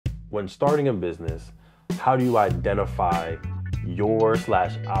when starting a business, how do you identify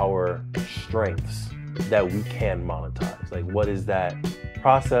our strengths that we can monetize? Like, what is that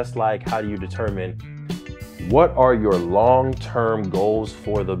process like? How do you determine what are your long-term goals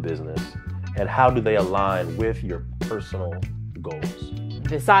for the business and how do they align with your personal goals?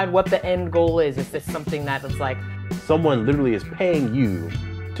 Decide what the end goal is. Is this something that is like someone literally is paying you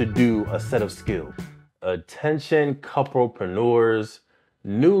to do a set of skills? Attention couplepreneurs,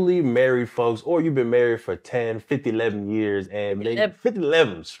 newly married folks, or you've been married for 10, 50, 11 years, and maybe 50,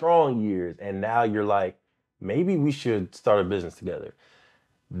 11 strong years, and now you're like, maybe we should start a business together.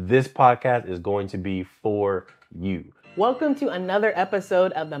 This podcast is going to be for you. Welcome to another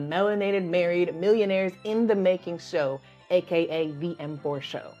episode of the Melanated Married Millionaires in the Making show, aka the M4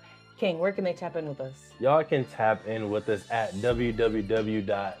 show. King, where can they tap in with us? Y'all can tap in with us at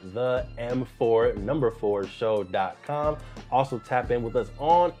www.the4show.com. Also tap in with us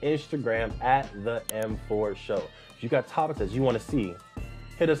on Instagram at the M4 show. If you got topics that you want to see,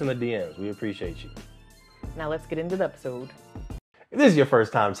 hit us in the DMs. We appreciate you. Now let's get into the episode. If this is your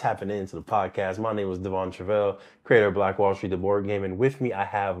first time tapping into the podcast, my name is Devon Travell, creator of Black Wall Street, the board game. And with me, I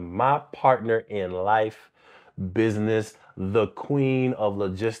have my partner in life, business, the queen of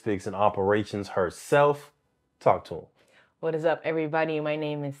logistics and operations herself. Talk to him. What is up, everybody? My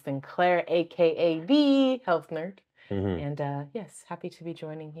name is Sinclair, aka the Health Nerd. And yes, happy to be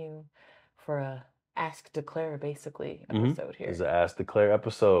joining you for a Ask Declare, basically, episode here. It's an Ask Declare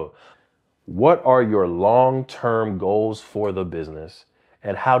episode. What are your long-term goals for the business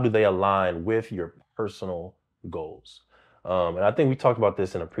and how do they align with your personal goals? And I think we talked about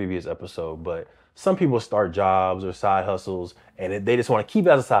this in a previous episode, but some people start jobs or side hustles and they just want to keep it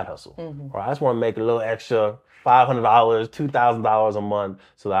as a side hustle. Or I just want to make a little extra $500, $2,000 a month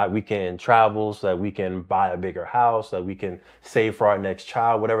so that we can travel, so that we can buy a bigger house, so that we can save for our next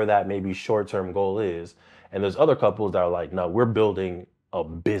child, whatever that maybe short-term goal is. And there's other couples that are like, no, we're building a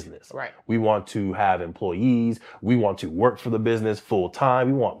business. Right. We want to have employees. We want to work for the business full time.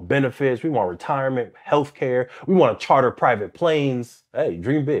 We want benefits. We want retirement, healthcare. We want to charter private planes. Hey,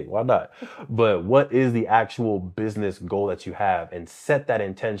 dream big. Why not? But what is the actual business goal that you have, and set that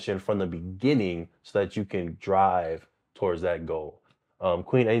intention from the beginning so that you can drive towards that goal.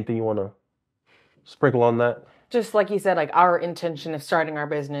 Queen, anything you want to sprinkle on that? Just like you said, like our intention of starting our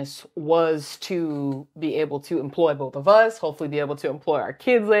business was to be able to employ both of us, hopefully be able to employ our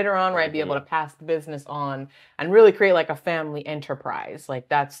kids later on, right? Be able to pass the business on and really create like a family enterprise. Like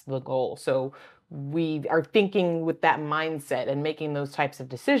that's the goal. So we are thinking with that mindset and making those types of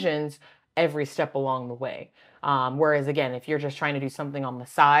decisions every step along the way. Whereas again, if you're just trying to do something on the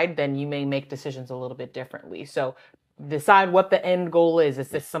side, then you may make decisions a little bit differently. So decide what the end goal is. Is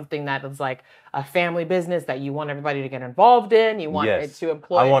this something that is like a family business that you want everybody to get involved in? You want it to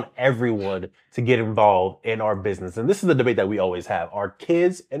employ? I want everyone to get involved in our business. And this is the debate that we always have. Our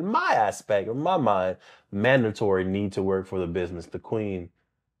kids, in my aspect, in my mind, mandatory need to work for the business. The queen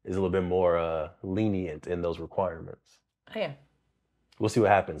is a little bit more lenient in those requirements. Oh, yeah. We'll see what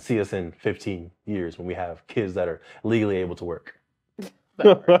happens. See us in 15 years when we have kids that are legally able to work.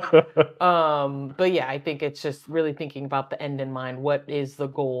 But yeah, I think it's just really thinking about the end in mind. What is the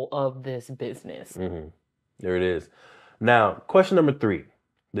goal of this business? There it is. Now, question number 3.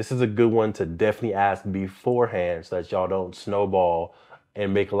 This is a good one to definitely ask beforehand so that y'all don't snowball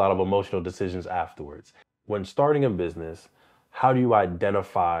and make a lot of emotional decisions afterwards. When starting a business, how do you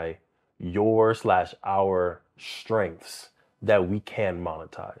identify our strengths that we can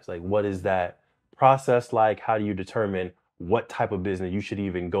monetize? Like, what is that process like? How do you determine what type of business you should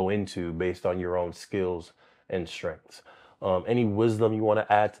even go into based on your own skills and strengths? Any wisdom you want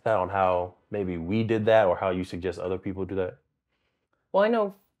to add to that on how maybe we did that or how you suggest other people do that?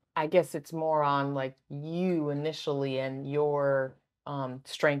 Well, I guess it's more on like you initially and your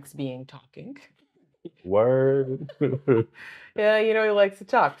strengths being talking. Word. Yeah, he likes to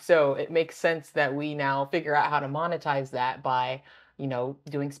talk. So it makes sense that we now figure out how to monetize that by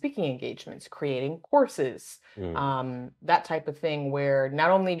doing speaking engagements, creating courses, that type of thing, where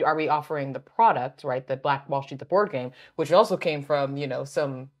not only are we offering the product, right, the Black Wall Street, the board game, which also came from,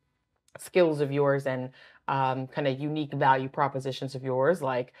 some skills of yours and kind of unique value propositions of yours,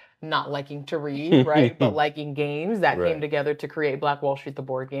 like not liking to read, right, but liking games that came together to create Black Wall Street, the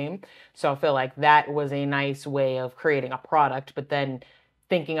board game. So I feel like that was a nice way of creating a product, but then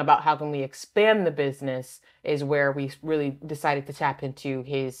thinking about how can we expand the business is where we really decided to tap into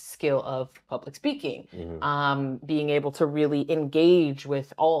his skill of public speaking, being able to really engage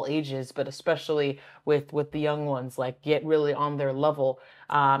with all ages, but especially with the young ones, like get really on their level,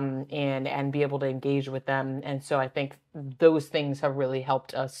 and be able to engage with them. And so I think those things have really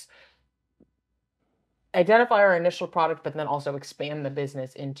helped us identify our initial product, but then also expand the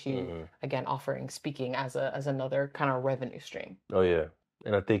business into, again, offering speaking as another kind of revenue stream. Oh yeah.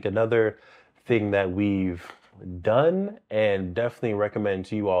 And I think another thing that we've done and definitely recommend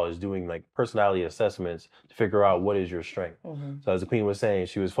to you all is doing like personality assessments to figure out what is your strength. So as the queen was saying,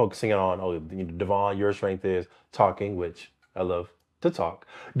 she was focusing on, oh, Devon, your strength is talking, which I love to talk.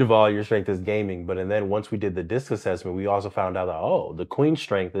 Devon, your strength is gaming. But and then once we did the disc assessment, we also found out that, oh, the queen's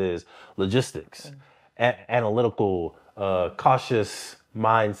strength is logistics, analytical, cautious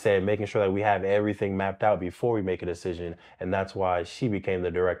mindset, making sure that we have everything mapped out before we make a decision. And that's why she became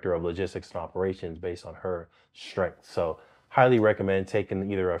the director of logistics and operations based on her strength. So highly recommend taking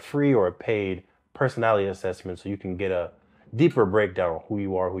either a free or a paid personality assessment so you can get a deeper breakdown of who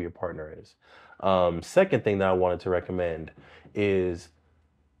you are, who your partner is. Second thing that I wanted to recommend is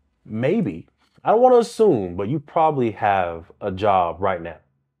maybe, I don't want to assume, but you probably have a job right now.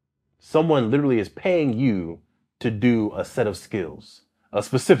 Someone literally is paying you to do a set of skills, a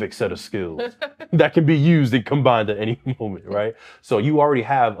specific set of skills that can be used and combined at any moment, right? So you already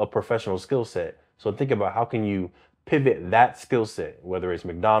have a professional skill set. So think about how can you pivot that skill set, whether it's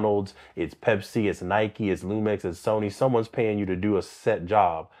McDonald's, it's Pepsi, it's Nike, it's Lumex, it's Sony, someone's paying you to do a set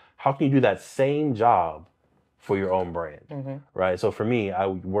job. How can you do that same job for your own brand, right? So for me, I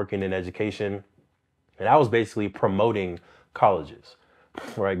was working in education and I was basically promoting colleges.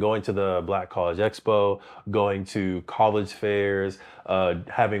 Right, going to the Black College Expo, going to college fairs,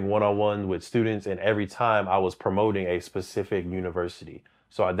 having one-on-one with students, and every time I was promoting a specific university.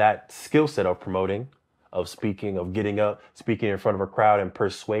 So that skill set of promoting, of speaking, of getting up, speaking in front of a crowd and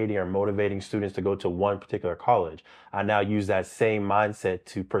persuading or motivating students to go to one particular college, I now use that same mindset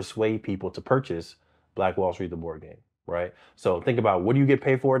to persuade people to purchase Black Wall Street, the board game. Right? So think about what do you get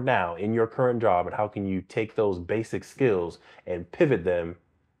paid for now in your current job and how can you take those basic skills and pivot them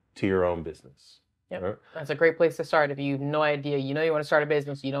to your own business. Yep. Right? That's a great place to start. If you have no idea, you want to start a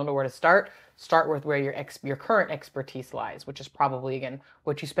business, you don't know where to start with where your current expertise lies, which is probably, again,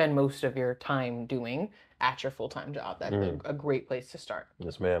 what you spend most of your time doing at your full-time job. That's a great place to start.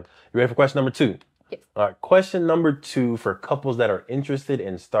 Yes, ma'am. You ready for question number 2? Yes. All right. Question number 2 for couples that are interested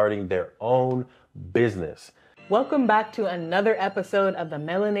in starting their own business. Welcome back to another episode of the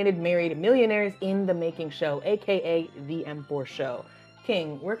Melanated Married Millionaires in the Making Show, aka the M4 Show.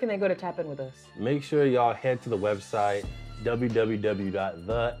 King, where can they go to tap in with us? Make sure y'all head to the website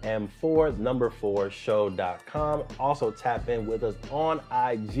www.the4show.com. Also tap in with us on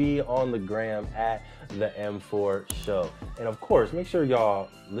IG, on the gram at the M4 Show. And of course, make sure y'all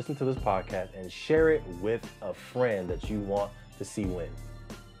listen to this podcast and share it with a friend that you want to see win.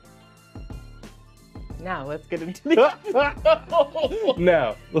 Now let's get into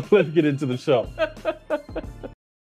Now let's get into the show.